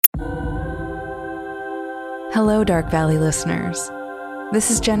Hello, Dark Valley listeners.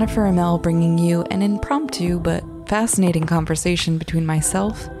 This is Jennifer Amell bringing you an impromptu but fascinating conversation between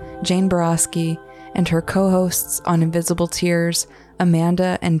myself, Jane Boroski, and her co-hosts on Invisible Tears,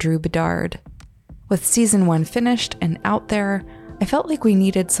 Amanda and Drew Bedard. With season 1 finished and out there, I felt like we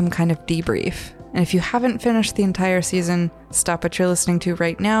needed some kind of debrief. And if you haven't finished the entire season, stop what you're listening to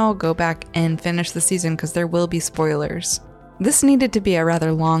right now, go back and finish the season because there will be spoilers. This needed to be a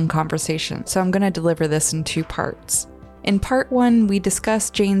rather long conversation, so I'm going to deliver this in 2 parts. In part 1, we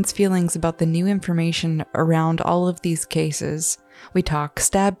discussed Jane's feelings about the new information around all of these cases. We talk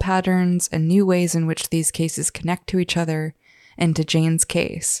stab patterns and new ways in which these cases connect to each other and to Jane's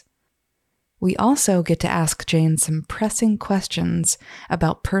case. We also get to ask Jane some pressing questions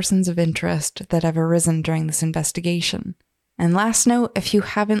about persons of interest that have arisen during this investigation. And last note, if you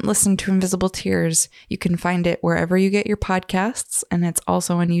haven't listened to Invisible Tears, you can find it wherever you get your podcasts, and it's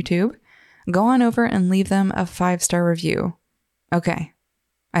also on YouTube. Go on over and leave them a 5-star review. Okay,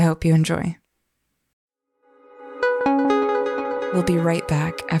 I hope you enjoy. We'll be right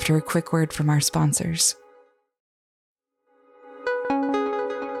back after a quick word from our sponsors.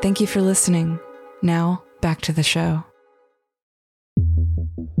 Thank you for listening. Now, back to the show.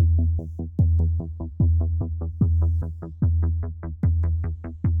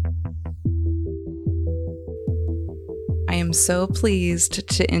 I am so pleased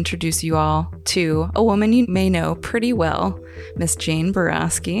to introduce you all to a woman you may know pretty well, Miss Jane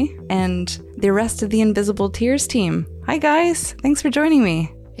Boroski, and the rest of the Invisible Tears team. Hi, guys. Thanks for joining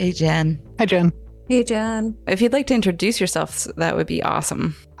me. Hey, Jen. Hi, Jen. Hey, Jen. If you'd like to introduce yourself, that would be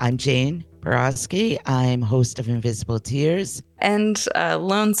awesome. I'm Jane Boroski. I'm host of Invisible Tears. And a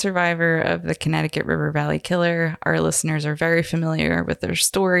lone survivor of the Connecticut River Valley Killer. Our listeners are very familiar with their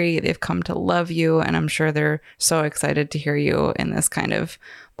story. They've come to love you, and I'm sure they're so excited to hear you in this kind of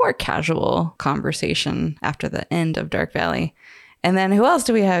more casual conversation after the end of Dark Valley. And then who else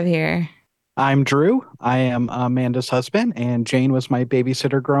do we have here? I'm Drew. I am Amanda's husband, and Jane was my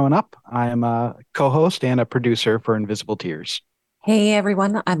babysitter growing up. I am a co-host and a producer for Invisible Tears. Hey,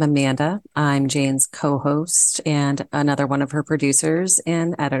 everyone. I'm Amanda. I'm Jane's co-host and another one of her producers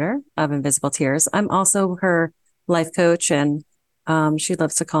and editor of Invisible Tears. I'm also her life coach, and she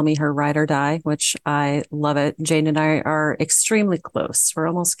loves to call me her ride or die, which I love it. Jane and I are extremely close. We're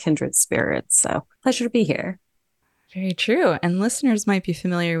almost kindred spirits, so pleasure to be here. Very true. And listeners might be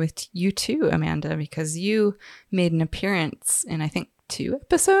familiar with you too, Amanda, because you made an appearance in, I think, 2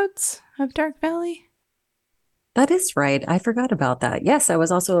 episodes of Dark Valley. That is right. I forgot about that. Yes, I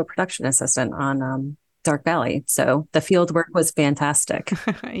was also a production assistant on Dark Valley. So the field work was fantastic.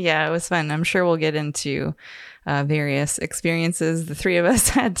 Yeah, it was fun. I'm sure we'll get into various experiences the 3 of us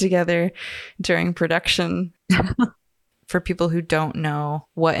had together during production. For people who don't know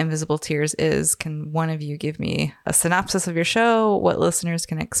what Invisible Tears is, can one of you give me a synopsis of your show, what listeners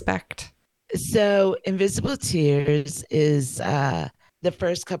can expect? So Invisible Tears is the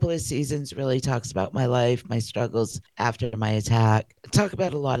first couple of seasons really talks about my life, my struggles after my attack. Talk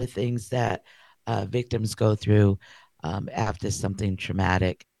about a lot of things that victims go through after something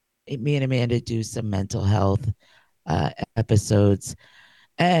traumatic. Me and Amanda do some mental health episodes.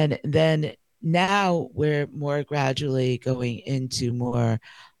 And then now we're more gradually going into more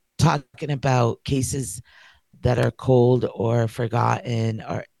talking about cases that are cold or forgotten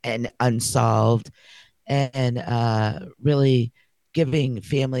and unsolved, and really giving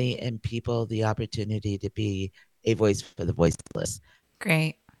family and people the opportunity to be a voice for the voiceless.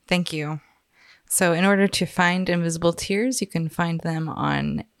 Great. Thank you. So in order to find Invisible Tears, you can find them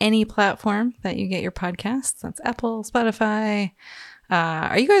on any platform that you get your podcasts. That's Apple, Spotify.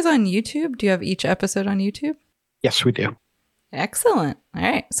 Are you guys on YouTube? Do you have each episode on YouTube? Yes, we do. Excellent. All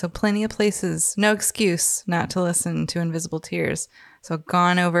right. So plenty of places. No excuse not to listen to Invisible Tears. So go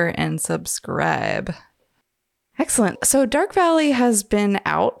on over and subscribe. Excellent. So Dark Valley has been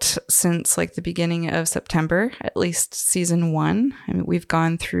out since like the beginning of September, at least season 1. I mean, we've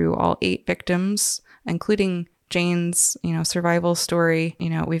gone through all 8 victims, including Jane's, survival story.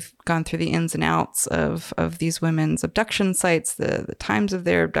 We've gone through the ins and outs of these women's abduction sites, the times of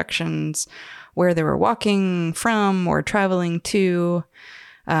their abductions, where they were walking from or traveling to.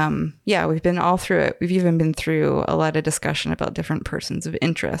 We've been all through it. We've even been through a lot of discussion about different persons of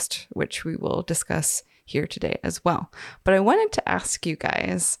interest, which we will discuss here today as well. But I wanted to ask you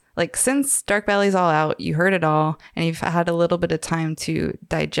guys, since Dark Valley's all out, you heard it all, and you've had a little bit of time to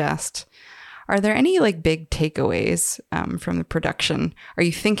digest, are there any big takeaways from the production? Are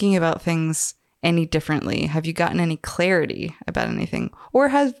you thinking about things any differently? Have you gotten any clarity about anything? Or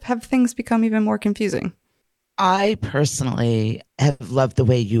have things become even more confusing? I personally have loved the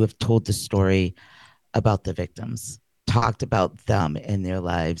way you have told the story about the victims, talked about them and their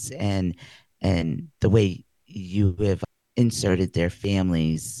lives, and the way you have inserted their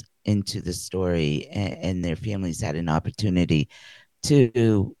families into the story, and their families had an opportunity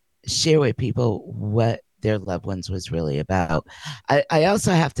to share with people what their loved ones was really about. I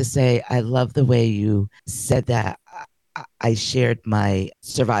also have to say, I love the way you said that I shared my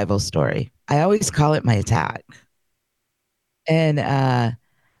survival story. I always call it my attack. And I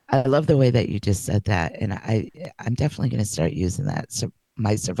love the way that you just said that. And I'm definitely going to start using that. So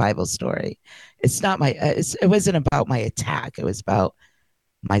my survival story. It's not my, it wasn't about my attack. It was about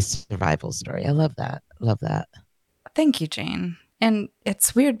my survival story. I love that. Love that. Thank you, Jane. And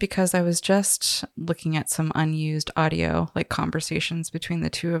it's weird because I was just looking at some unused audio, like conversations between the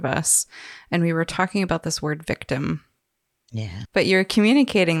two of us, and we were talking about this word victim. Yeah. But you're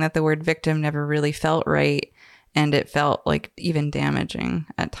communicating that the word victim never really felt right, and it felt like even damaging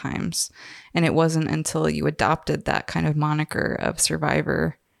at times. And it wasn't until you adopted that kind of moniker of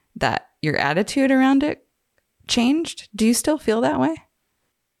survivor that your attitude around it changed. Do you still feel that way?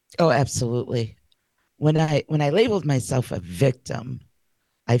 Oh, absolutely. When I labeled myself a victim,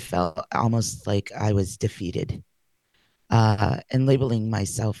 I felt almost like I was defeated. And labeling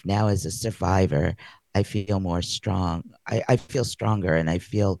myself now as a survivor, I feel more strong. I feel stronger, and I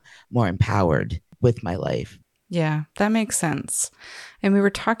feel more empowered with my life. Yeah, that makes sense. And we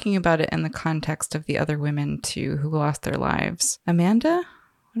were talking about it in the context of the other women too who lost their lives. Amanda,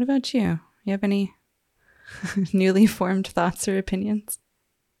 what about you? You have any newly formed thoughts or opinions?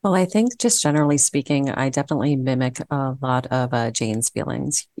 Well, I think just generally speaking, I definitely mimic a lot of Jane's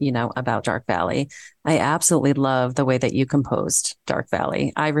feelings, about Dark Valley. I absolutely love the way that you composed Dark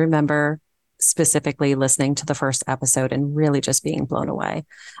Valley. I remember specifically listening to the first episode and really just being blown away.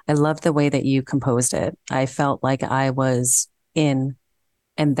 I love the way that you composed it. I felt like I was in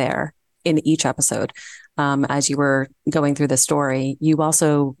and there in each episode. As you were going through the story, you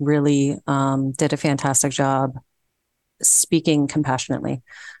also really did a fantastic job speaking compassionately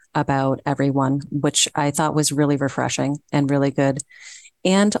about everyone, which I thought was really refreshing and really good.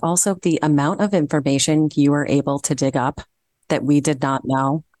 And also the amount of information you were able to dig up that we did not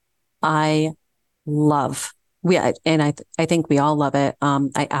know, I love. I think we all love it.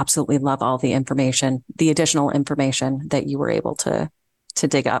 I absolutely love all the information, the additional information that you were able to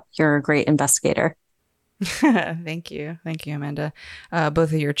dig up. You're a great investigator. Thank you, Amanda.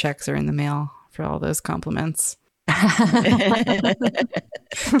 Both of your checks are in the mail for all those compliments.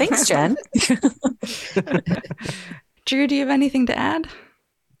 Thanks, Jen. Drew, do you have anything to add?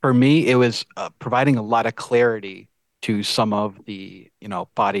 For me, it was providing a lot of clarity to some of the,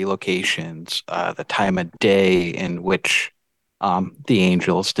 body locations, the time of day in which the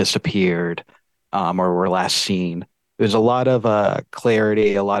angels disappeared or were last seen. There's a lot of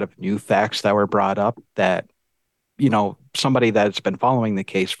clarity, a lot of new facts that were brought up that, somebody that's been following the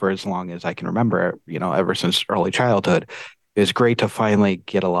case for as long as I can remember, ever since early childhood, it was great to finally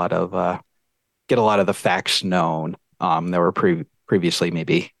get a lot of the facts known that were previously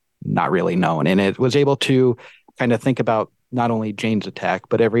maybe not really known. And it was able to kind of think about not only Jane's attack,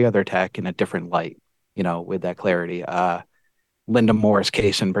 but every other attack in a different light, with that clarity. Linda Moore's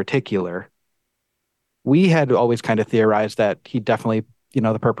case in particular, we had always kind of theorized that he definitely,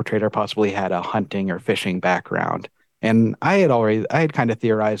 the perpetrator possibly had a hunting or fishing background. And I had kind of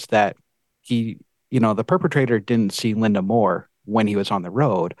theorized that he, the perpetrator didn't see Linda Moore when he was on the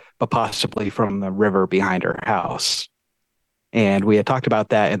road, but possibly from the river behind her house. And we had talked about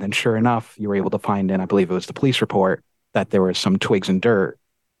that. And then sure enough, you were able to find in, I believe it was the police report, that there was some twigs and dirt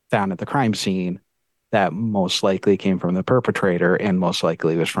found at the crime scene that most likely came from the perpetrator and most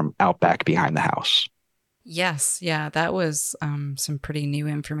likely was from out back behind the house. Yes. Yeah, that was some pretty new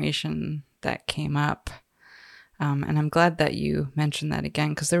information that came up. And I'm glad that you mentioned that again,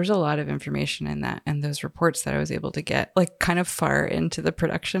 because there was a lot of information in that and those reports that I was able to get like kind of far into the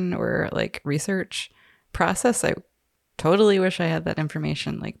production or like research process. I totally wish I had that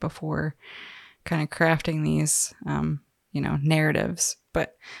information like before kind of crafting these, narratives.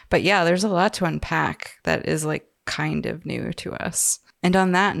 But yeah, there's a lot to unpack that is like kind of new to us. And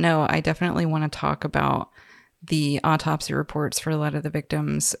on that note, I definitely want to talk about the autopsy reports for a lot of the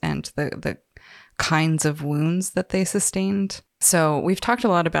victims and the kinds of wounds that they sustained. So we've talked a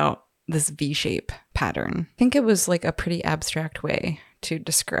lot about this V-shape pattern. I think it was like a pretty abstract way to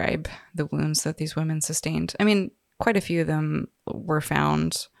describe the wounds that these women sustained. I mean, quite a few of them were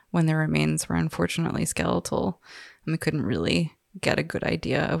found when their remains were unfortunately skeletal, and we couldn't really get a good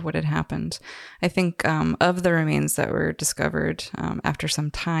idea of what had happened. I think of the remains that were discovered after some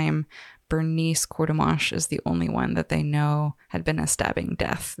time, Bernice Courtemanche is the only one that they know had been a stabbing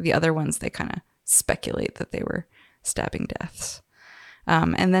death. The other ones they kind of speculate that they were stabbing deaths.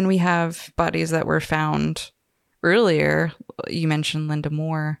 And then we have bodies that were found earlier. You mentioned Linda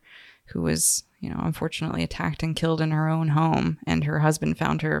Moore, who was, unfortunately attacked and killed in her own home. And her husband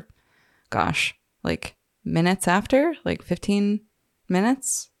found her, like minutes after, like 15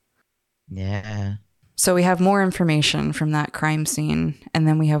 minutes. Yeah. So we have more information from that crime scene. And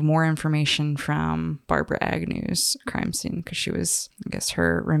then we have more information from Barbara Agnew's crime scene, because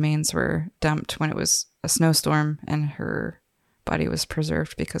her remains were dumped when it was a snowstorm and her body was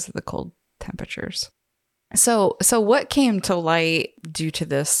preserved because of the cold temperatures. So what came to light due to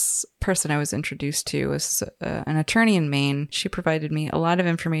this person I was introduced to was an attorney in Maine. She provided me a lot of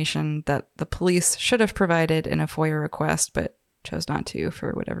information that the police should have provided in a FOIA request, but chose not to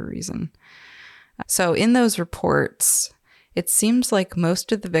for whatever reason. So in those reports, it seems like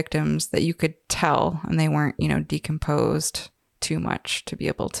most of the victims that you could tell, and they weren't, decomposed too much to be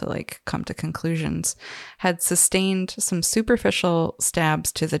able to come to conclusions, had sustained some superficial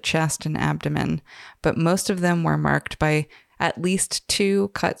stabs to the chest and abdomen, but most of them were marked by at least 2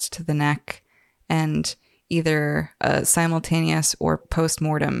 cuts to the neck and either a simultaneous or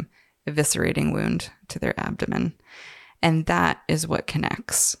post-mortem eviscerating wound to their abdomen. And that is what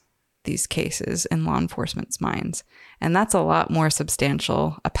connects these cases in law enforcement's minds. And that's a lot more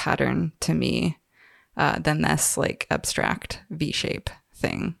substantial a pattern to me than this abstract V-shape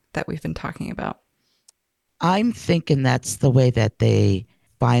thing that we've been talking about. I'm thinking that's the way that they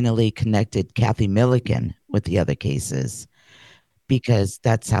finally connected Kathy Milliken with the other cases, because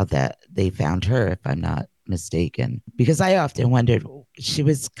that's how that they found her, if I'm not mistaken. Because I often wondered, she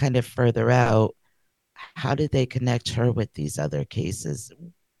was kind of further out. How did they connect her with these other cases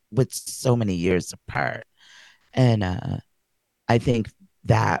with so many years apart? And I think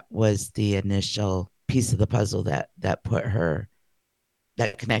that was the initial piece of the puzzle that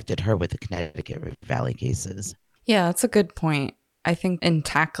connected her with the Connecticut River Valley cases. Yeah, that's a good point. I think in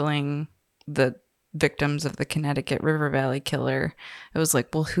tackling the victims of the Connecticut River Valley killer, it was like,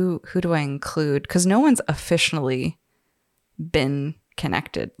 well, who do I include? Because no one's officially been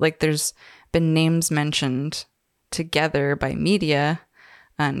connected. There's been names mentioned together by media,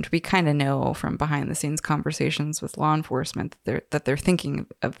 and we kind of know from behind the scenes conversations with law enforcement that they're thinking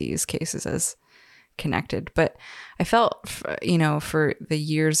of these cases as connected. But I felt, for the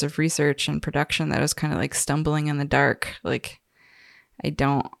years of research and production, that I was kind of stumbling in the dark. I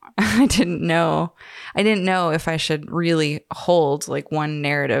didn't know if I should really hold one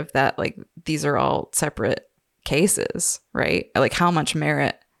narrative that these are all separate cases, right? How much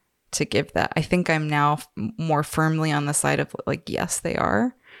merit to give that. I think I'm now more firmly on the side of yes, they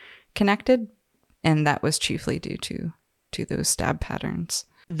are connected, and that was chiefly due to those stab patterns.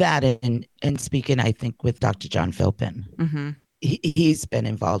 That and speaking, I think, with Dr. John Philpin, Mm-hmm. He's been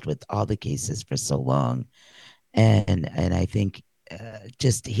involved with all the cases for so long, and I think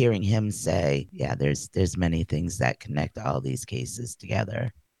just hearing him say, yeah, there's many things that connect all these cases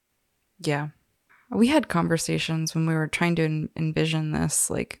together. Yeah. We had conversations when we were trying to envision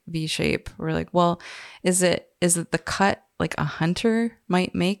this V shape. We're well, is it the cut a hunter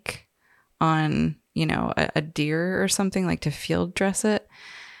might make on, a deer or something, to field dress it?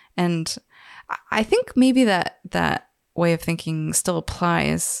 And I think maybe that way of thinking still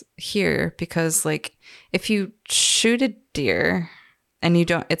applies here, because if you shoot a deer and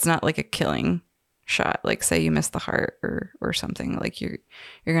it's not a killing shot, say you miss the heart or something, you're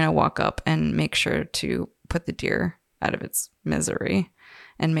gonna walk up and make sure to put the deer out of its misery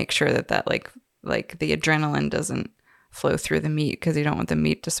and make sure that the adrenaline doesn't flow through the meat, because you don't want the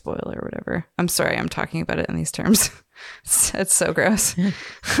meat to spoil or whatever. I'm sorry, I'm talking about it in these terms. It's so gross.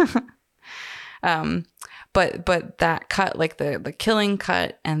 But that cut, the killing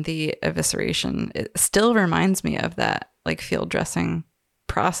cut and the evisceration, it still reminds me of that field dressing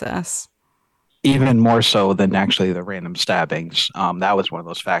process. Even more so than actually the random stabbings. That was one of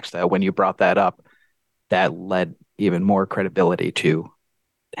those facts that when you brought that up, that led even more credibility to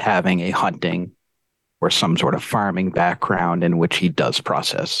having a hunting or some sort of farming background in which he does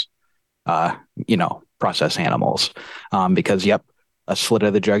process animals. Because, a slit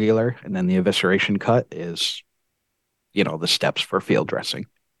of the jugular and then the evisceration cut is, the steps for field dressing.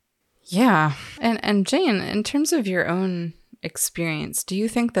 Yeah. And Jane, in terms of your own experience, do you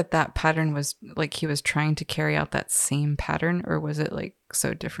think that pattern was he was trying to carry out that same pattern, or was it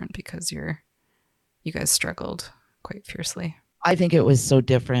so different because you guys struggled quite fiercely? I think it was so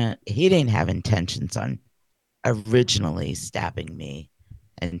different. He didn't have intentions on originally stabbing me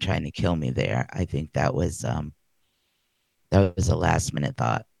and trying to kill me there. I think that was a last minute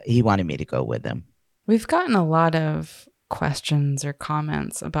thought. He wanted me to go with him. We've gotten a lot of questions or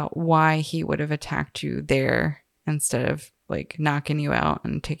comments about why he would have attacked you there instead of like knocking you out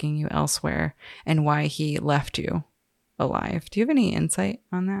and taking you elsewhere, and why he left you alive. Do you have any insight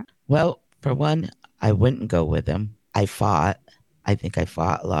on that? Well, for one, I wouldn't go with him. I fought. I think I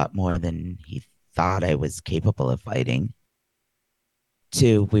fought a lot more than he thought I was capable of fighting.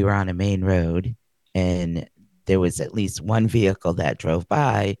 Two, we were on a main road and there was at least one vehicle that drove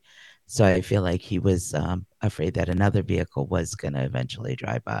by. So I feel like he was afraid that another vehicle was going to eventually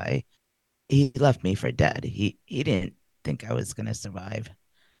drive by. He left me for dead. He didn't think I was going to survive.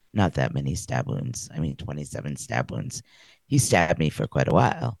 Not that many stab wounds. I mean, 27 stab wounds. He stabbed me for quite a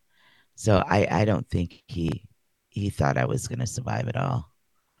while. So I don't think he thought I was going to survive at all.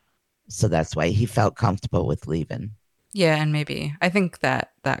 So that's why he felt comfortable with leaving. Yeah, and maybe I think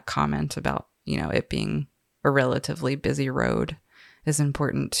that comment about, it being a relatively busy road is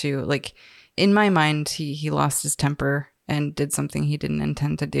important too. Like, in my mind, he lost his temper and did something he didn't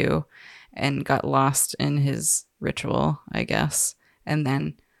intend to do and got lost in his ritual, I guess, and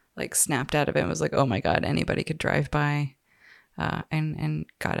then like snapped out of it and was like, oh my God, anybody could drive by, and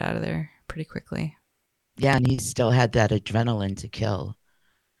got out of there pretty quickly. Yeah, and he still had that adrenaline to kill.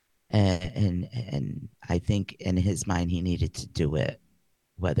 And I think in his mind, he needed to do it,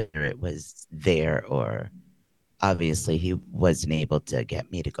 whether it was there or obviously he wasn't able to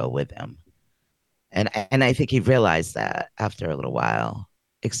get me to go with him. And I think he realized that after a little while,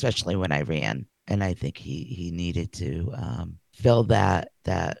 especially when I ran. And I think he needed to fill that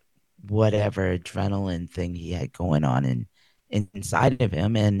whatever adrenaline thing he had going on inside of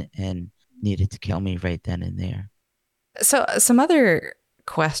him and needed to kill me right then and there. So some other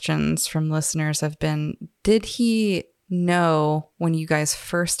questions from listeners have been, did he know when you guys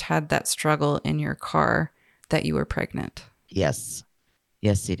first had that struggle in your car that you were pregnant? Yes,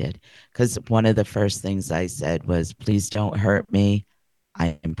 he did. Because one of the first things I said was, please don't hurt me.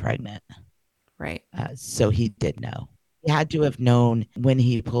 I am pregnant. Right. So he did know. He had to have known when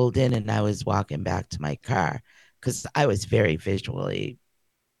he pulled in and I was walking back to my car, because I was very visually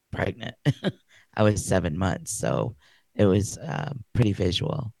pregnant. I was 7 months. So it was pretty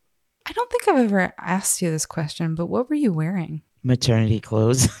visual. I don't think I've ever asked you this question, but what were you wearing? Maternity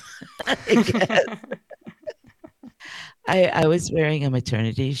clothes. I guess. I was wearing a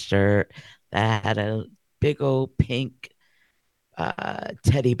maternity shirt that had a big old pink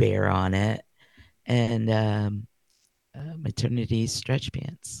teddy bear on it and maternity stretch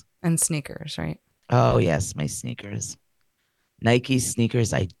pants. And sneakers, right? Oh, yes, my sneakers. Nike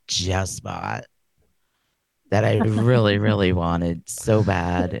sneakers I just bought that I really, really wanted so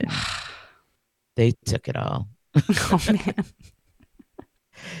bad. And they took it all. Oh, man.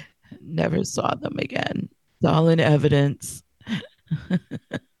 Never saw them again. It's all in evidence.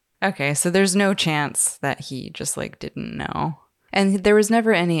 Okay, so there's no chance that he just like didn't know. And there was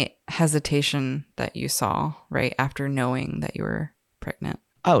never any hesitation that you saw, right, after knowing that you were pregnant?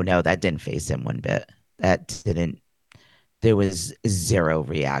 Oh, no, that didn't faze him one bit. There was zero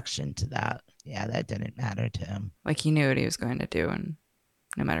reaction to that. Yeah, that didn't matter to him. Like he knew what he was going to do, and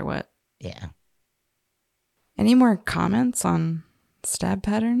no matter what. Yeah. Any more comments on stab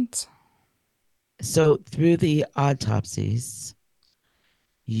patterns? So through the autopsies,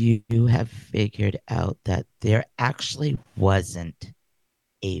 you have figured out that there actually wasn't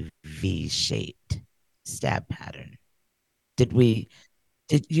a V-shaped stab pattern.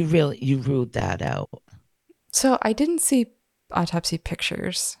 You ruled that out? So I didn't see autopsy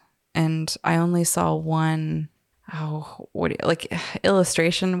pictures, and I only saw one,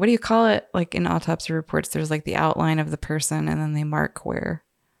 illustration? What do you call it? Like in autopsy reports, there's like the outline of the person, and then they mark where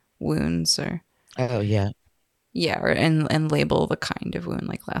wounds or... Oh, yeah. Yeah, and label the kind of wound,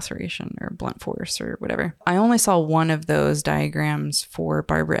 like laceration or blunt force or whatever. I only saw one of those diagrams for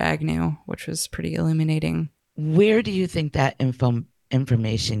Barbara Agnew, which was pretty illuminating. Where do you think that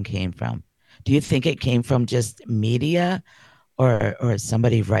information came from? Do you think it came from just media or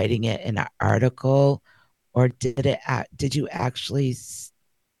somebody writing it in an article? Or did you actually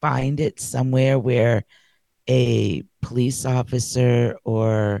find it somewhere where a police officer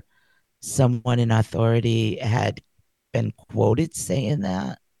or someone in authority had been quoted saying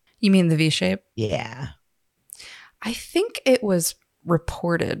that? You mean the V shape? Yeah. I think it was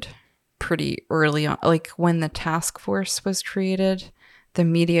reported pretty early on. Like when the task force was created, the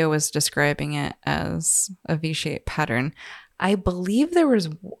media was describing it as a V-shaped pattern. I believe there was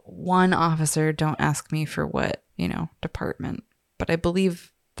one officer, don't ask me for what, department, but I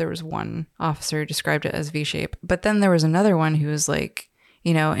believe there was one officer who described it as V-shape. But then there was another one who was like,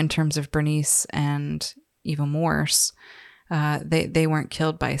 in terms of Bernice and Eva Morse, they weren't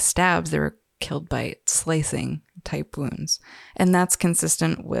killed by stabs. They were killed by slicing type wounds. And that's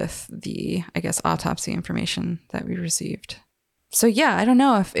consistent with the, I guess, autopsy information that we received. So yeah, I don't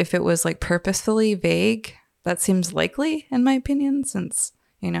know if it was like purposefully vague. That seems likely in my opinion, since,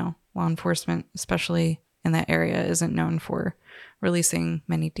 law enforcement, especially in that area, isn't known for releasing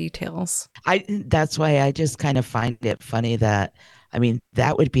many details. That's why I just kind of find it funny that,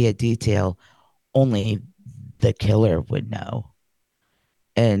 that would be a detail only the killer would know.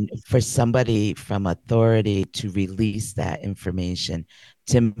 And for somebody from authority to release that information,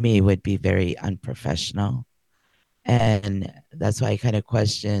 to me, would be very unprofessional. And that's why I kind of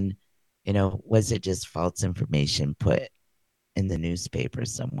question, was it just false information put in the newspaper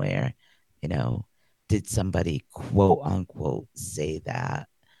somewhere? Did somebody quote unquote say that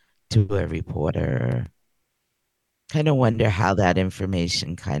to a reporter? Kind of wonder how that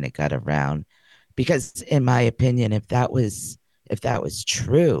information kind of got around, because in my opinion, if that was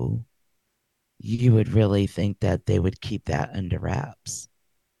true, you would really think that they would keep that under wraps,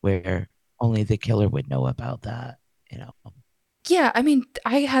 where only the killer would know about that. Yeah,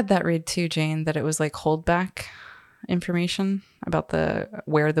 I had that read too, Jane, that it was like holdback information about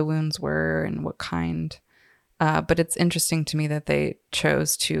where the wounds were and what kind. But it's interesting to me that they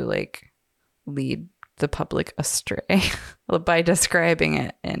chose to like lead the public astray by describing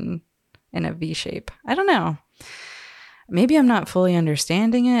it in a V shape. I don't know. Maybe I'm not fully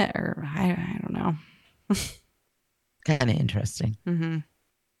understanding it, or I don't know. Kind of interesting. Mm-hmm.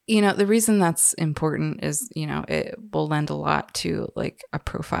 The reason that's important is, it will lend a lot to like a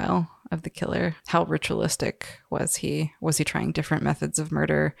profile of the killer. How ritualistic was he? Was he trying different methods of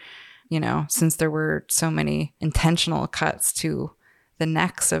murder? Since there were so many intentional cuts to the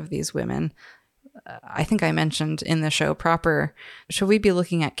necks of these women. I think I mentioned in the show proper, should we be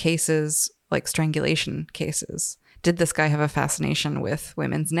looking at cases like strangulation cases? Did this guy have a fascination with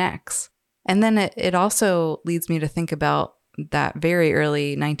women's necks? And then it also leads me to think about that very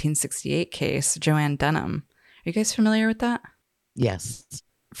early 1968 case, Joanne Dunham. Are you guys familiar with that? Yes.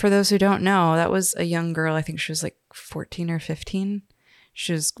 For those who don't know, that was a young girl. I think she was like 14 or 15.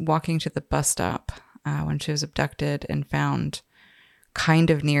 She was walking to the bus stop when she was abducted and found kind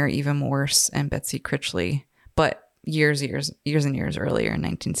of near Eva Morse and Betsy Critchley, but years and years earlier in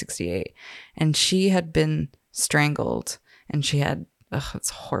 1968. And she had been strangled, and she had, it's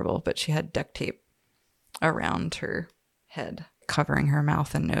horrible, but she had duct tape around her head, covering her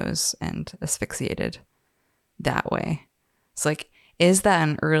mouth and nose, and asphyxiated that way. It's like, is that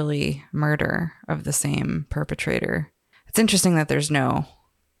an early murder of the same perpetrator? It's interesting that there's no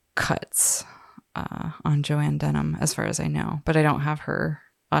cuts on Joanne Dunham, as far as I know, but I don't have her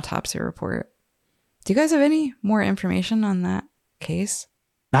autopsy report. Do you guys have any more information on that case?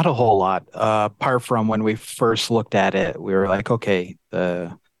 Not a whole lot. Apart from when we first looked at it, we were like, okay,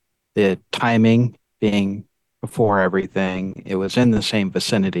 the timing being before everything, it was in the same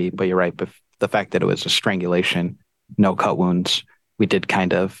vicinity, but you're right. But the fact that it was a strangulation, no cut wounds, we did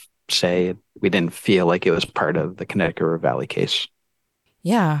kind of say we didn't feel like it was part of the Connecticut River Valley case.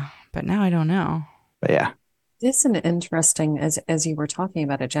 Yeah, but now I don't know. But yeah. It's an interesting, as you were talking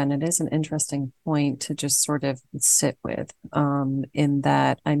about it, Jen, it is an interesting point to just sort of sit with, in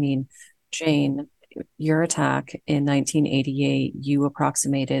that, Jane, your attack in 1988, you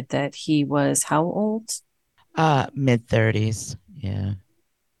approximated that he was how old? Mid-30s. Yeah.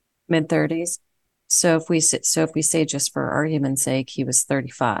 Mid-30s. So if we say, just for argument's sake, he was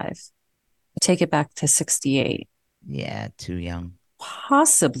 35, take it back to 68. Yeah, too young.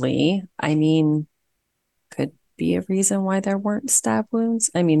 Possibly. Could be a reason why there weren't stab wounds.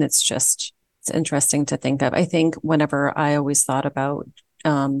 It's interesting to think of. I think whenever I always thought about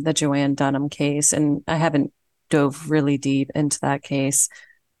the Joanne Dunham case, and I haven't dove really deep into that case,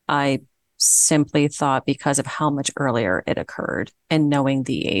 I simply thought, because of how much earlier it occurred and knowing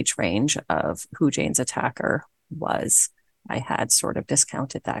the age range of who Jane's attacker was, I had sort of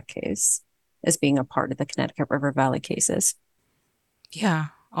discounted that case as being a part of the Connecticut River Valley cases. Yeah,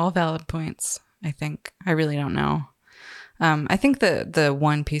 all valid points, I think. I really don't know. I think the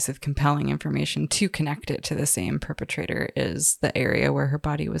one piece of compelling information to connect it to the same perpetrator is the area where her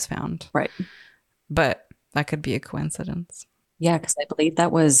body was found. Right. But that could be a coincidence. Yeah, because I believe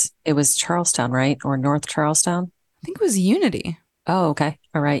it was Charlestown, right? Or North Charlestown? I think it was Unity. Oh, okay.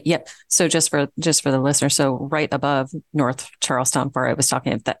 All right. Yep. So just for the listener, so right above North Charlestown, where I was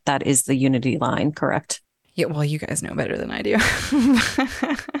talking, that is the Unity line, correct? Yeah, well, you guys know better than I do.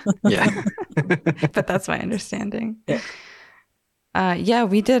 Yeah. But that's my understanding. Yeah,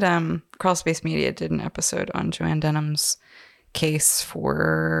 we did, Crawl Space Media did an episode on Joanne Dunham's case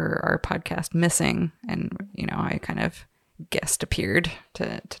for our podcast, Missing. And, I kind of guest appeared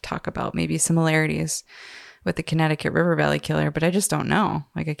to talk about maybe similarities with the Connecticut River Valley killer, but I just don't know.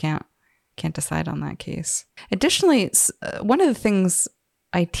 Like, I can't decide on that case. Additionally, one of the things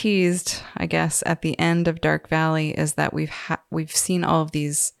I teased, I guess, at the end of Dark Valley is that we've seen all of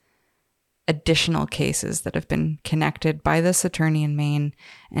these additional cases that have been connected by this attorney in Maine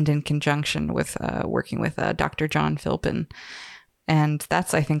and in conjunction with working with Dr. John Philpin. And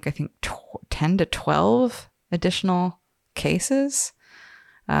that's, I think 10 to 12 additional cases,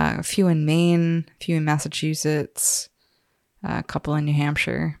 a few in Maine, a few in Massachusetts, a couple in New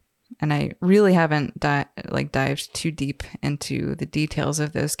Hampshire. And I really haven't dived too deep into the details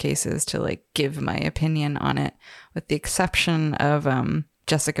of those cases to like give my opinion on it, with the exception of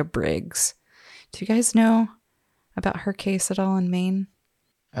Jessica Briggs. Do you guys know about her case at all in Maine?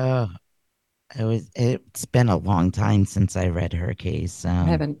 Oh, it's been a long time since I read her case. I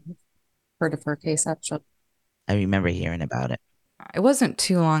haven't heard of her case, actually. I remember hearing about it. It wasn't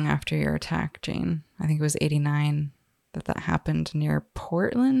too long after your attack, Jane. I think it was 1989 that happened near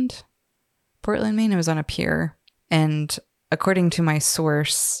Portland, Maine. It was on a pier. And according to my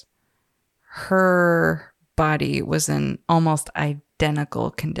source, her body was in almost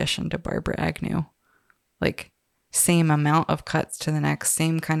identical condition to Barbara Agnew. Like, same amount of cuts to the neck,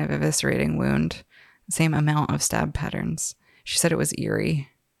 same kind of eviscerating wound, same amount of stab patterns. She said it was eerie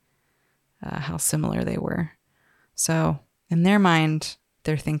how similar they were. So in their mind,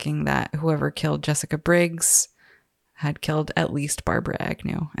 they're thinking that whoever killed Jessica Briggs had killed at least Barbara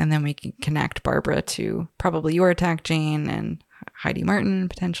Agnew. And then we can connect Barbara to probably your attack, Jane, and Heidi Martin,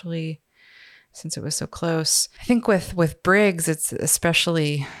 potentially, since it was so close. I think with Briggs, it's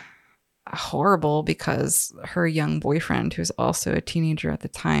especially horrible because her young boyfriend, who's also a teenager at the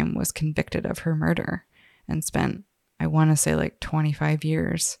time, was convicted of her murder and spent, I want to say, like 25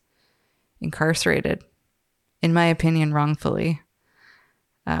 years incarcerated, in my opinion, wrongfully.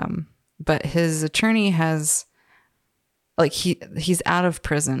 But his attorney has, like, he's out of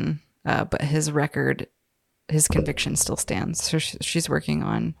prison, but his conviction still stands. So she's working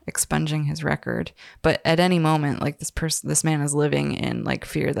on expunging his record. But at any moment, like, this man is living in like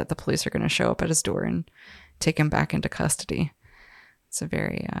fear that the police are going to show up at his door and take him back into custody. It's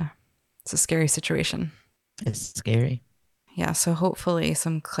a scary situation. It's scary. Yeah. So hopefully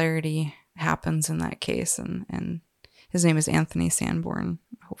some clarity happens in that case. And his name is Anthony Sanborn.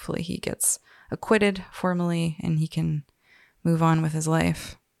 Hopefully he gets acquitted formally and he can move on with his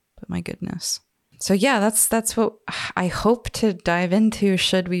life. But my goodness. So yeah, that's what I hope to dive into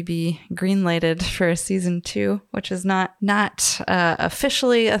should we be greenlighted for season 2, which is not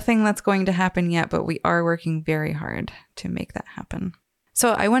officially a thing that's going to happen yet, but we are working very hard to make that happen.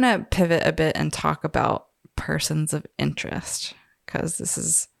 So I want to pivot a bit and talk about persons of interest, because this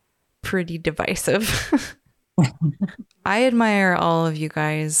is pretty divisive. I admire all of you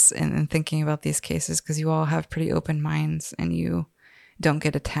guys in thinking about these cases, because you all have pretty open minds and you don't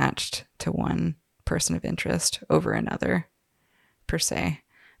get attached to one person of interest over another, per se.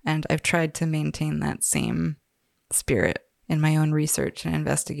 And I've tried to maintain that same spirit in my own research and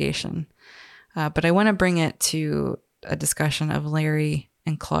investigation. But I want to bring it to a discussion of Larry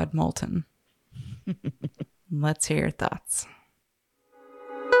and Claude Moulton. Let's hear your thoughts.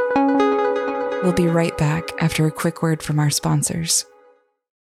 We'll be right back after a quick word from our sponsors.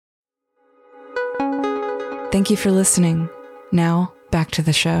 Thank you for listening. Now, back to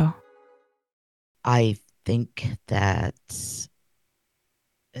the show. I think that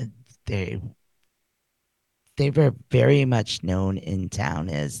they were very much known in town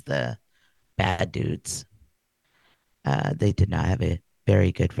as the bad dudes. They did not have a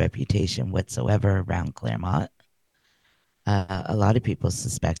very good reputation whatsoever around Claremont. A lot of people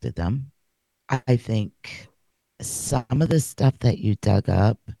suspected them. I think some of the stuff that you dug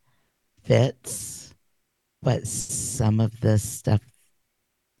up fits, but some of the stuff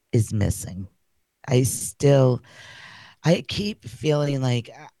is missing. I keep feeling like,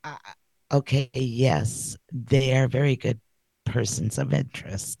 okay, yes, they are very good persons of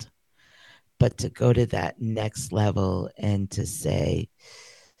interest, but to go to that next level and to say,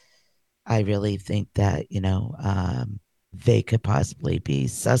 I really think that, they could possibly be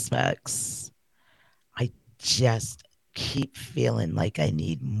suspects, I just keep feeling like I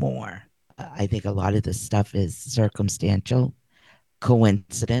need more. I think a lot of this stuff is circumstantial,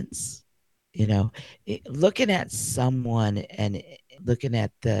 coincidence. Looking at someone and looking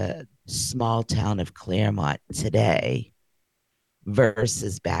at the small town of Claremont today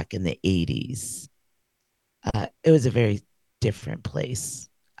versus back in the 80s, it was a very different place.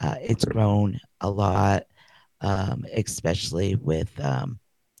 It's grown a lot, especially with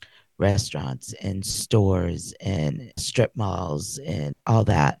restaurants and stores and strip malls and all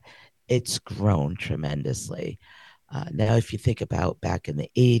that, it's grown tremendously. Now, if you think about back in the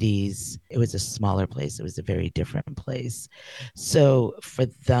 80s, it was a smaller place. It was a very different place. So for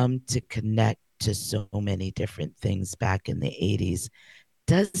them to connect to so many different things back in the 80s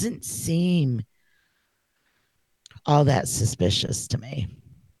doesn't seem all that suspicious to me.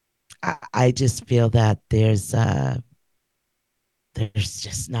 I just feel that there's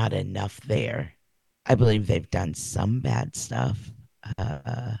just not enough there. I believe they've done some bad stuff,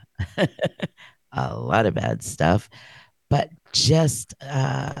 uh, a lot of bad stuff, but just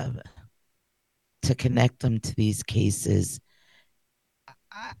to connect them to these cases,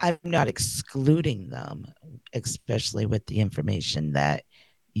 I'm not excluding them, especially with the information that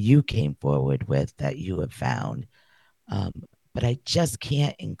you came forward with that you have found. Um, but I just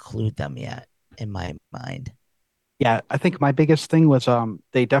can't include them yet in my mind. Yeah, I think my biggest thing was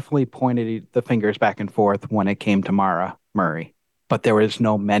they definitely pointed the fingers back and forth when it came to Mara Murray, but there was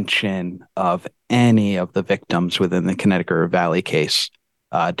no mention of any of the victims within the Connecticut River Valley case.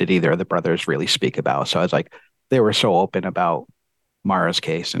 Did either of the brothers really speak about? So I was like, they were so open about Mara's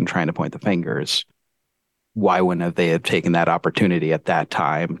case and trying to point the fingers. Why wouldn't have they have taken that opportunity at that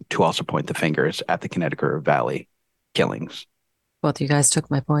time to also point the fingers at the Connecticut River Valley killings? Both of you guys took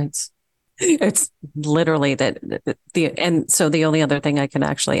my points. It's literally that and so the only other thing I can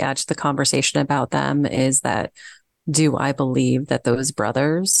actually add to the conversation about them is that, do I believe that those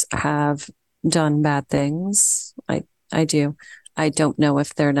brothers have done bad things? I do. I don't know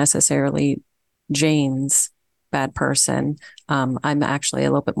if they're necessarily Jane's bad person. I'm actually a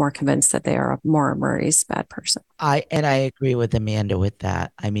little bit more convinced that they are Maura Murray's bad person. I agree with Amanda with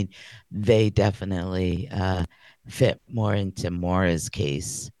that. I mean, they definitely fit more into Maura's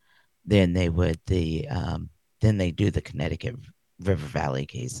case than they would than they do the Connecticut River Valley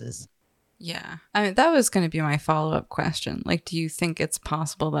cases. Yeah. I mean, that was going to be my follow-up question. Like, do you think it's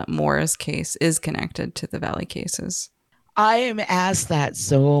possible that Maura's case is connected to the Valley cases? I am asked that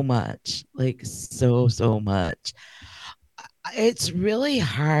so much, like so much. It's really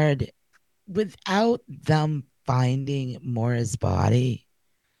hard without them finding Maura's body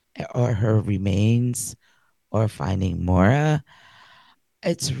or her remains or finding Maura.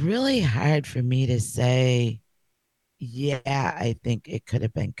 It's really hard for me to say, yeah, I think it could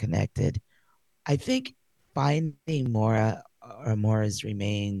have been connected. I think finding Maura or Maura's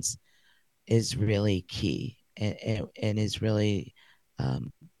remains is really key and is really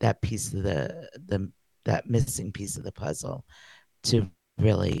that piece of the that missing piece of the puzzle to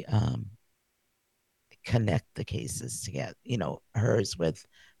really connect the cases together. You know, hers with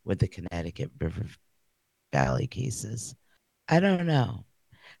the Connecticut River Valley cases. I don't know.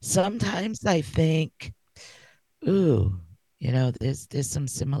 Sometimes I think, ooh, you know, there's some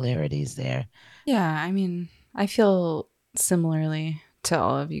similarities there. Yeah, I mean, I feel similarly to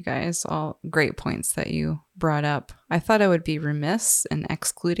all of you guys, all great points that you brought up. I thought I would be remiss in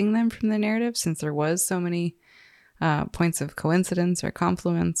excluding them from the narrative since there was so many points of coincidence or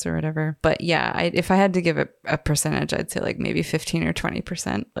confluence or whatever. But yeah, if I had to give a percentage, I'd say like maybe 15 or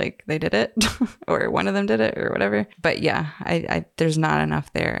 20%, like they did it or one of them did it or whatever. But yeah, I there's not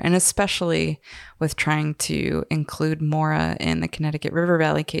enough there. And especially with trying to include Maura in the Connecticut River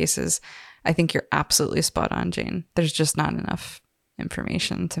Valley cases, I think you're absolutely spot on, Jane. There's just not enough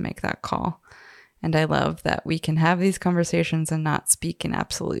information to make that call. And I love that we can have these conversations and not speak in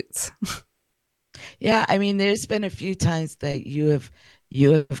absolutes. Yeah, I mean, there's been a few times that you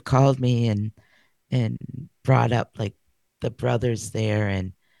have called me and brought up like the brothers there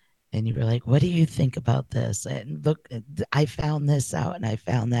and you were like, what do you think about this? And look, I found this out and I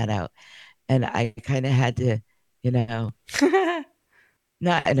found that out. And I kind of had to, you know,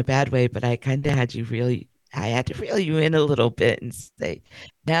 not in a bad way, but I kind of had I had to reel you in a little bit and say,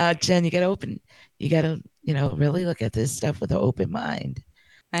 now, Jen, you got to, you know, really look at this stuff with an open mind.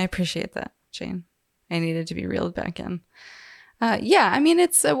 I appreciate that, Jane. I needed to be reeled back in. Yeah, I mean,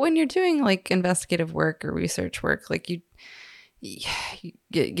 it's when you're doing like investigative work or research work, like you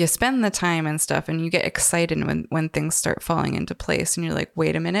spend the time and stuff and you get excited when things start falling into place and you're like,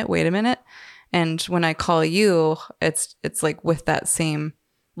 wait a minute. And when I call you, it's like with that same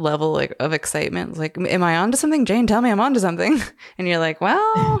level of excitement. It's like, am I onto something? Jane, tell me I'm onto something. And you're like,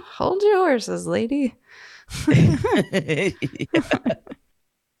 well, hold your horses, lady.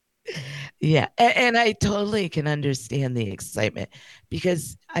 Yeah. And I totally can understand the excitement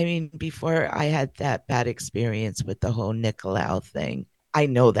because I mean, before I had that bad experience with the whole Nicolau thing, I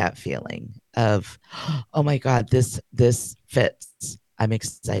know that feeling of, oh my God, this fits. I'm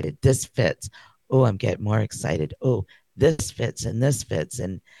excited. This fits. Oh, I'm getting more excited. Oh, this fits and this fits.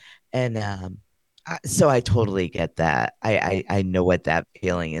 And And so I totally get that. I know what that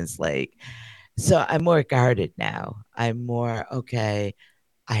feeling is like. So I'm more guarded now. I'm more okay.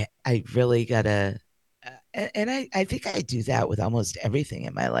 I really gotta, and I think I do that with almost everything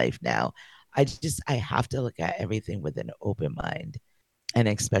in my life now. I have to look at everything with an open mind, and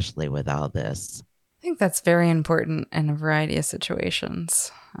especially with all this. I think that's very important in a variety of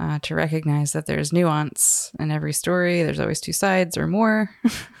situations, to recognize that there's nuance in every story. There's always two sides or more.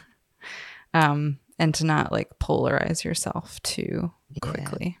 And to not like polarize yourself too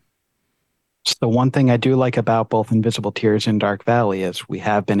quickly. So the one thing I do like about both Invisible Tears and Dark Valley is we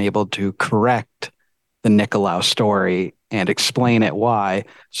have been able to correct the Nicolau story and explain it why.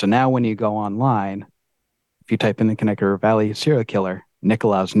 So now when you go online, if you type in the Connector Valley serial killer,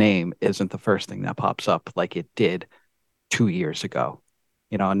 Nicolau's name isn't the first thing that pops up like it did 2 years ago.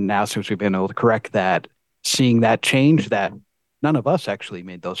 And now since we've been able to correct that, seeing that change, that none of us actually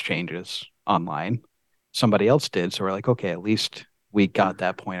made those changes online. Somebody else did. So we're like, okay, at least we got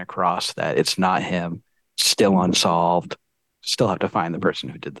that point across that it's not him, still unsolved, still have to find the person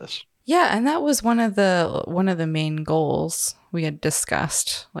who did this. Yeah, and that was one of the main goals we had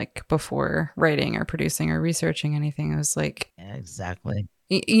discussed, like before writing or producing or researching anything. It was like, Yeah, exactly.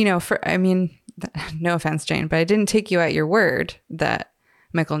 No offense, Jane, but I didn't take you at your word that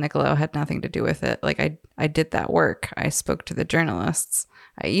Michael Nicolau had nothing to do with it. Like I did that work. I spoke to the journalists.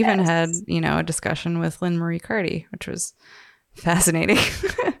 I even had, a discussion with Lynn Marie Carty, which was fascinating.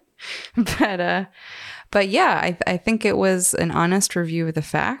 But yeah, I think it was an honest review of the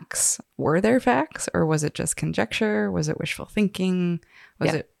facts. Were there facts, or was it just conjecture? Was it wishful thinking?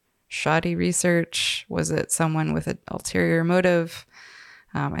 Was it shoddy research? Was it someone with an ulterior motive?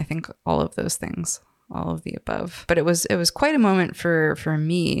 I think all of those things, all of the above. But it was quite a moment for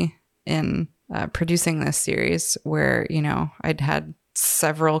me in producing this series where, I'd had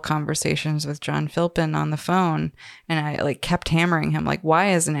several conversations with John Philpin on the phone, and I like kept hammering him, like,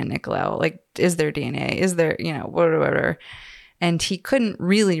 why isn't it Nicolau? Like, is there DNA? Is there, whatever. And he couldn't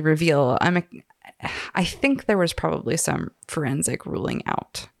really reveal. I think there was probably some forensic ruling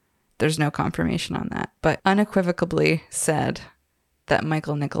out. There's no confirmation on that, but unequivocally said that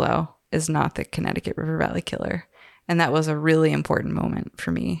Michael Nicolau is not the Connecticut River Valley killer. And that was a really important moment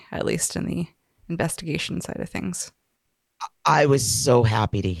for me, at least in the investigation side of things. I was so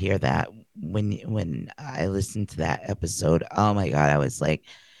happy to hear that when I listened to that episode. Oh my God, I was like,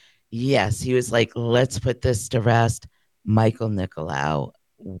 yes, he was like, let's put this to rest. Michael Nicolau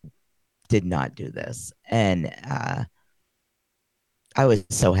did not do this. And I was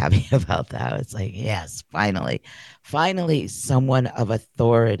so happy about that. I was like, yes, finally someone of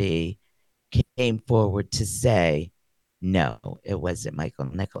authority came forward to say, no, it wasn't Michael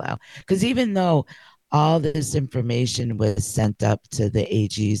Nicolau. Because even though all this information was sent up to the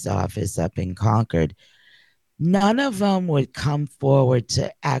AG's office up in Concord, none of them would come forward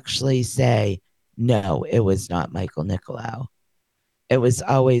to actually say, no, it was not Michael Nicolau. It was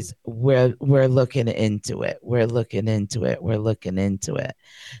always, we're looking into it. We're looking into it. We're looking into it.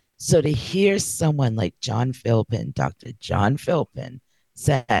 So to hear someone like John Philpin, Dr. John Philpin,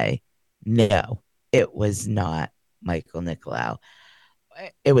 say, no, it was not Michael Nicolau,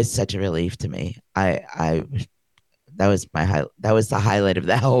 it was such a relief to me. That was the highlight of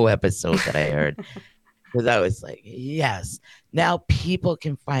that whole episode that I heard. Because I was like, yes, now people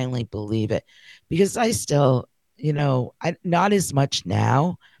can finally believe it. Because I still, not as much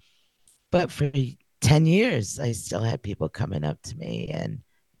now, but for 10 years, I still had people coming up to me and,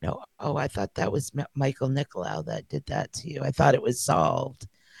 oh, I thought that was Michael Nicolau that did that to you. I thought it was solved.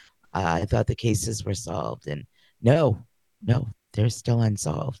 I thought the cases were solved. And no, they're still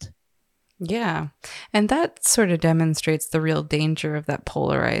unsolved. Yeah. And that sort of demonstrates the real danger of that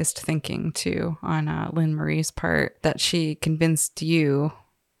polarized thinking, too, on Lynn Marie's part, that she convinced you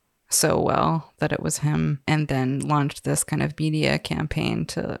so well that it was him and then launched this kind of media campaign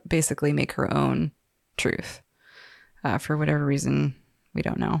to basically make her own truth for whatever reason. We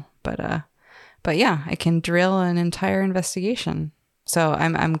don't know. But yeah, I can drill an entire investigation. So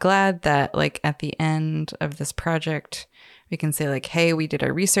I'm glad that like at the end of this project, we can say like, hey, we did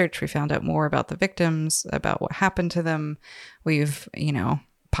our research. We found out more about the victims, about what happened to them. We've,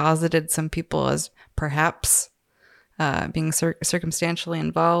 posited some people as perhaps being circumstantially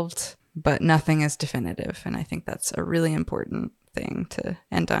involved, but nothing is definitive. And I think that's a really important thing to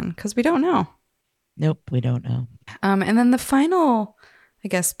end on because we don't know. Nope, we don't know. And then the final, I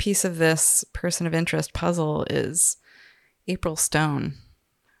guess, piece of this person of interest puzzle is April Stone.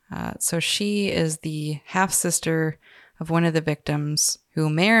 So she is the half-sister of one of the victims. who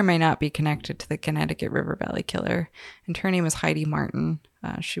may or may not be connected to the Connecticut River Valley Killer. And her name was Heidi Martin.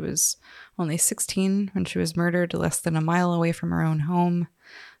 She was only 16 when she was murdered, less than a mile away from her own home.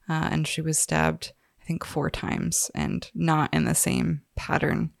 And she was stabbed, I think, 4 times, and not in the same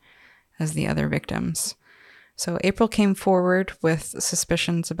pattern as the other victims. So April came forward with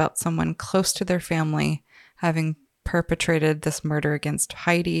suspicions about someone close to their family having perpetrated this murder against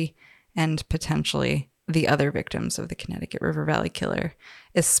Heidi and potentially the other victims of the Connecticut River Valley Killer,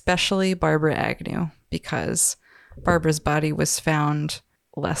 especially Barbara Agnew, because Barbara's body was found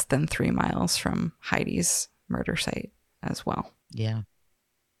less than 3 miles from Heidi's murder site as well. Yeah.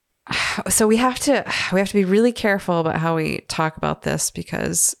 So we have to be really careful about how we talk about this,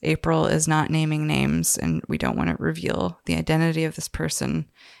 because April is not naming names and we don't want to reveal the identity of this person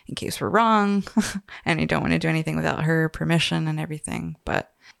in case we're wrong and we don't want to do anything without her permission and everything.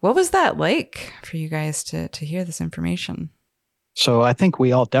 But what was that like for you guys to hear this information? So I think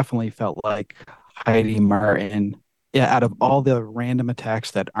we all definitely felt like Heidi Martin, out of all the random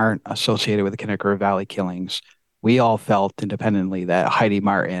attacks that aren't associated with the Connecticut Valley killings, we all felt independently that Heidi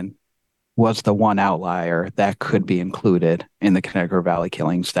Martin was the one outlier that could be included in the Connecticut Valley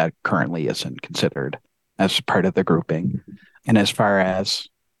killings that currently isn't considered as part of the grouping. And as far as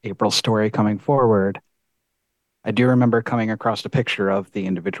April's story coming forward, I do remember coming across a picture of the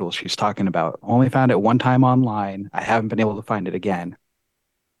individual she's talking about. Only found it one time online. I haven't been able to find it again.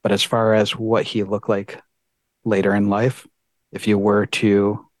 But as far as what he looked like later in life, if you were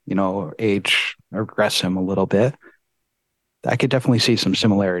to, age or regress him a little bit, I could definitely see some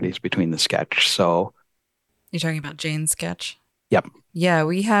similarities between the sketch. So you're talking about Jane's sketch? Yep. Yeah,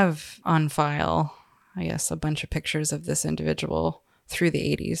 we have on file, I guess, a bunch of pictures of this individual through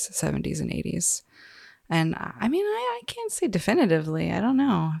the 80s, 70s, and 80s. And I mean, I can't say definitively. I don't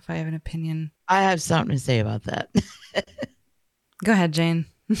know if I have an opinion. I have something to say about that. Go ahead, Jane.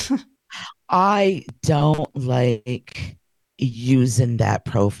 I don't like using that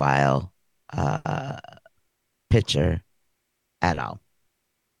profile picture at all.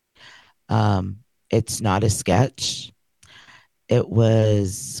 It's not a sketch. It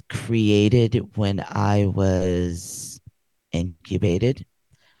was created when I was incubated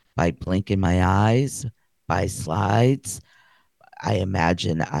by blinking my eyes, by slides. I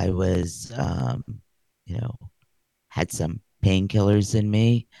imagine I was, had some painkillers in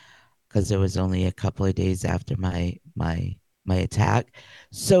me because it was only a couple of days after my attack.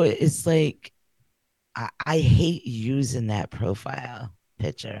 So it's like, I hate using that profile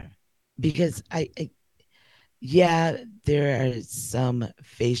picture because there are some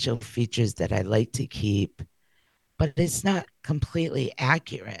facial features that I like to keep, but it's not completely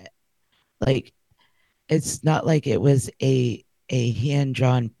accurate. Like, it's not like it was a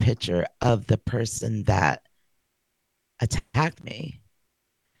hand-drawn picture of the person that attacked me.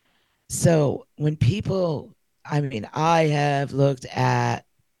 So when people, I have looked at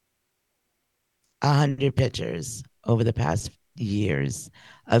 100 pictures over the past years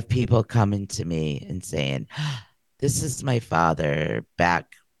of people coming to me and saying, this is my father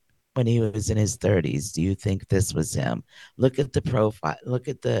back when he was in his 30s. Do you think this was him? Look at the profile. Look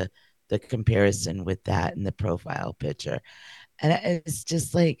at the comparison with that in the profile picture. And it's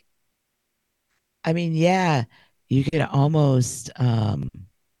just like, you can almost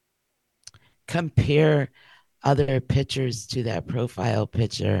compare other pictures to that profile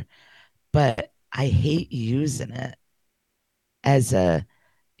picture, but I hate using it as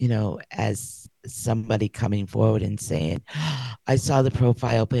as somebody coming forward and saying, I saw the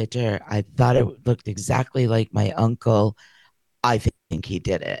profile picture. I thought it looked exactly like my uncle. I think he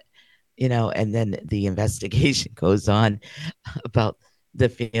did it, and then the investigation goes on about the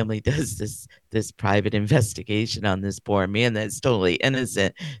family does this private investigation on this poor man that's totally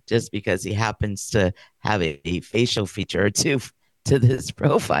innocent just because he happens to have a facial feature or two to this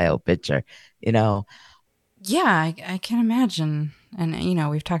profile picture, Yeah, I can imagine. And,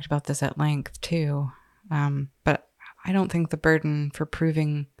 we've talked about this at length too. But I don't think the burden for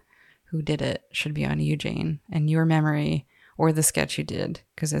proving who did it should be on you, Jane, and your memory or the sketch you did.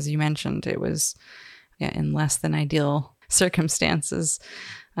 Because as you mentioned, it was in less than ideal circumstances.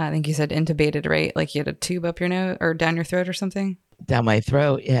 I think you said intubated, right? Like you had a tube up your nose or down your throat or something? Down my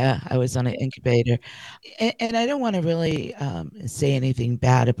throat. Yeah, I was on an incubator. And I don't want to really say anything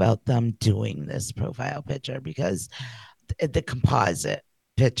bad about them doing this profile picture because the composite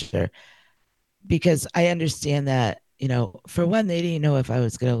picture, because I understand that, for one, they didn't know if I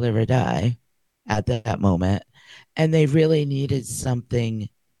was going to live or die at that moment. And they really needed something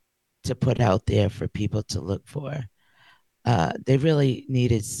to put out there for people to look for. They really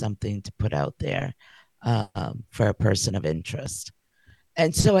needed something to put out there for a person of interest.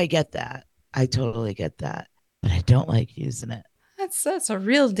 And so I get that. I totally get that. But I don't like using it. That's a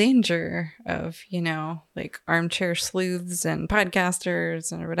real danger of, like armchair sleuths and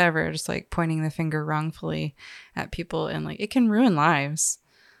podcasters and whatever, just like pointing the finger wrongfully at people, and like it can ruin lives.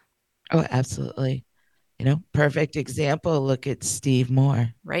 Oh, absolutely. Perfect example. Look at Steve Moore.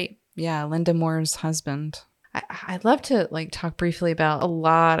 Right. Yeah. Linda Moore's husband. I'd love to like talk briefly about a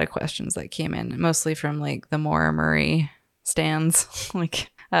lot of questions that came in, mostly from like the Moore Murray stands, like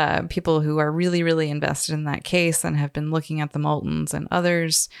people who are really, really invested in that case and have been looking at the Moultons and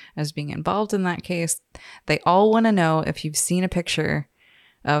others as being involved in that case. They all want to know if you've seen a picture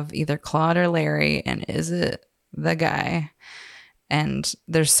of either Claude or Larry, and is it the guy? And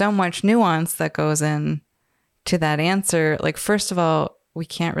there's so much nuance that goes in to that answer. Like, first of all, we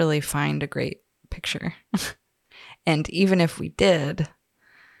can't really find a great picture. And even if we did,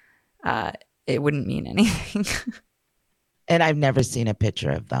 it wouldn't mean anything. And I've never seen a picture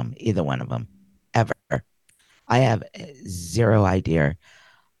of them, either one of them, ever. I have zero idea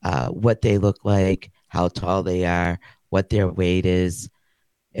what they look like, how tall they are, what their weight is,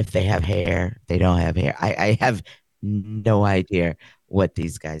 if they have hair, they don't have hair. I have no idea what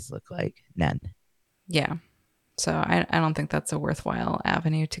these guys look like. None. Yeah. So I don't think that's a worthwhile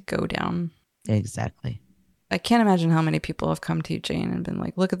avenue to go down. Exactly. I can't imagine how many people have come to you, Jane, and been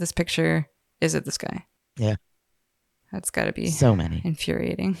like, look at this picture. Is it this guy? Yeah. That's got to be so many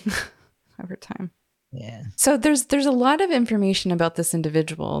infuriating over time. Yeah. So there's a lot of information about this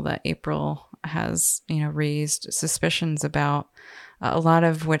individual that April has, raised suspicions about, a lot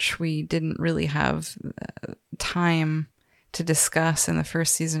of which we didn't really have time to discuss in the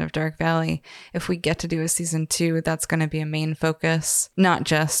first season of Dark Valley. If we get to do a season 2, that's going to be a main focus, not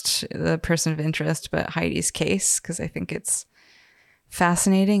just the person of interest, but Heidi's case, because I think it's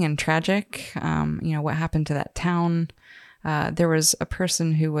fascinating and tragic. What happened to that town. There was a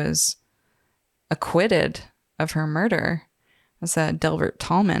person who was acquitted of her murder. It was Delbert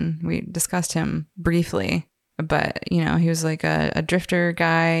Tallman. We discussed him briefly, but he was like a drifter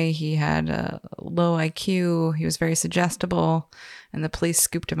guy. He had a low IQ. He was very suggestible, and the police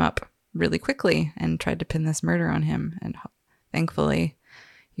scooped him up really quickly and tried to pin this murder on him. And thankfully,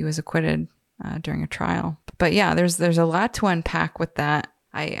 he was acquitted during a trial. But yeah, there's a lot to unpack with that.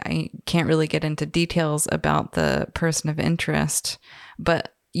 I can't really get into details about the person of interest,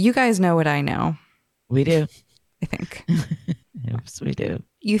 but you guys know what I know. We do. I think. Yes, we do.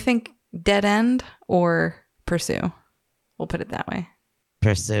 You think dead end or pursue? We'll put it that way.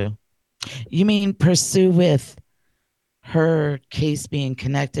 Pursue. You mean pursue with her case being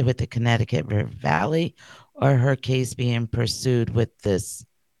connected with the Connecticut River Valley, or her case being pursued with this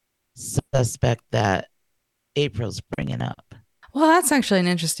suspect that April's bringing up? Well, that's actually an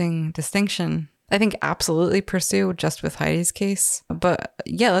interesting distinction. I think absolutely pursue just with Heidi's case. But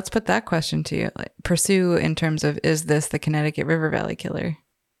yeah, let's put that question to you. Like, pursue in terms of, is this the Connecticut River Valley killer?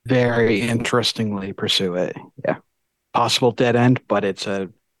 Very interestingly pursue it. Yeah. Possible dead end, but it's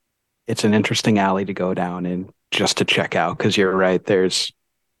an interesting alley to go down and just to check out, because you're right, there's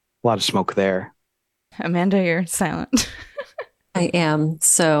a lot of smoke there. Amanda, you're silent. I am.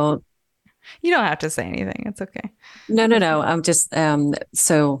 So you don't have to say anything. It's okay. No. I'm just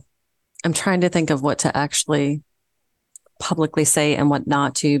so I'm trying to think of what to actually publicly say and what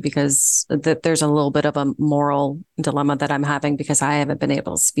not to, because there's a little bit of a moral dilemma that I'm having because I haven't been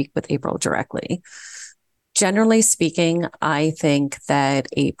able to speak with April directly. Generally speaking, I think that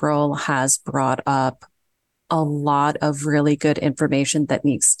April has brought up a lot of really good information that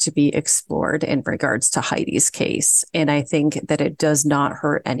needs to be explored in regards to Heidi's case. And I think that it does not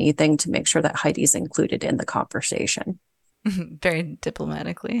hurt anything to make sure that Heidi's included in the conversation. Very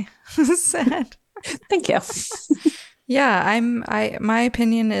diplomatically said. Thank you. Yeah, my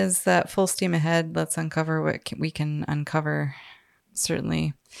opinion is that full steam ahead. Let's uncover what we can uncover.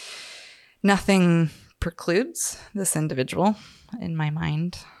 Certainly nothing precludes this individual in my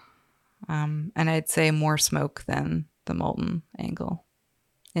mind. And I'd say more smoke than the Moulton angle,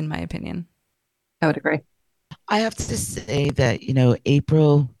 in my opinion. I would agree. I have to say that,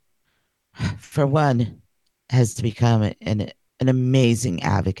 April, for one, has to become an amazing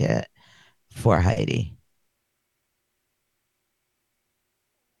advocate for Heidi.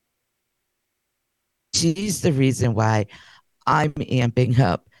 She's the reason why I'm amping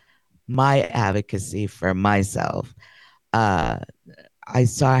up my advocacy for myself. I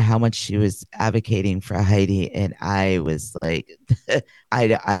saw how much she was advocating for Heidi, and I was like,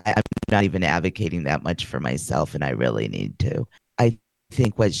 I'm not even advocating that much for myself, and I really need to. I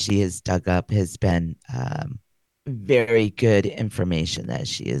think what she has dug up has been very good information that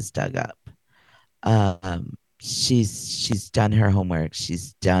she has dug up. she's done her homework.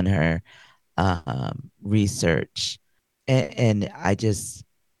 She's done her research, and I just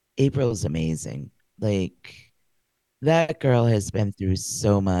April's amazing. Like that girl has been through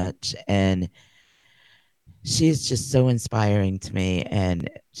so much, and she's just so inspiring to me, and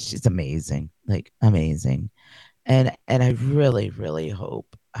she's amazing, like amazing. And I really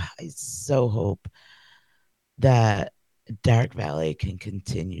hope, I so hope that Dark Valley can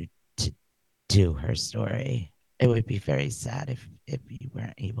continue to do her story. It would be very sad if you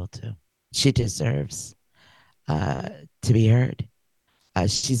weren't able to. She deserves to be heard.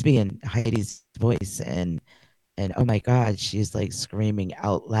 She's being Heidi's voice, and oh my God, she's like screaming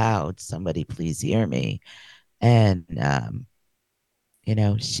out loud, "Somebody please hear me!" And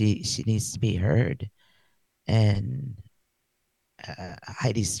she needs to be heard, and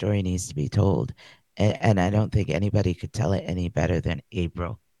Heidi's story needs to be told, and I don't think anybody could tell it any better than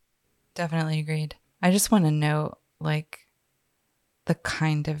April. Definitely agreed. I just want to note, like, the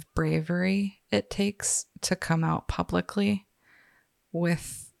kind of bravery it takes to come out publicly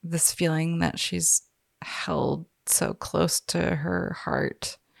with this feeling that she's held so close to her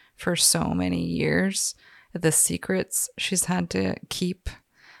heart for so many years. The secrets she's had to keep.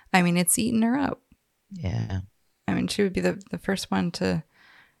 I mean, it's eaten her up. Yeah. I mean, she would be the first one to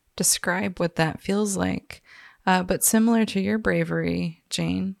describe what that feels like. But similar to your bravery,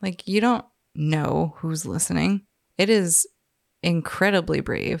 Jane, like, you don't know who's listening. It is incredibly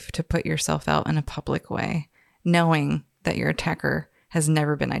brave to put yourself out in a public way, knowing that your attacker has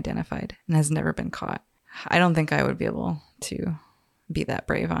never been identified and has never been caught. I don't think I would be able to be that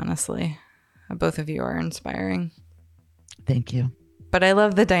brave, honestly. Both of you are inspiring. Thank you. But I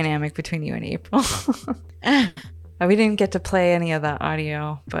love the dynamic between you and April. We didn't get to play any of that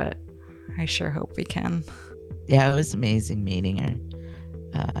audio, but I sure hope we can. Yeah, it was amazing meeting her.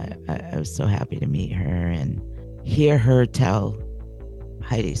 I was so happy to meet her and hear her tell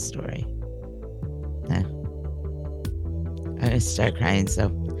Heidi's story. I start crying,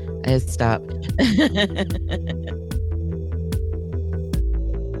 so I stop.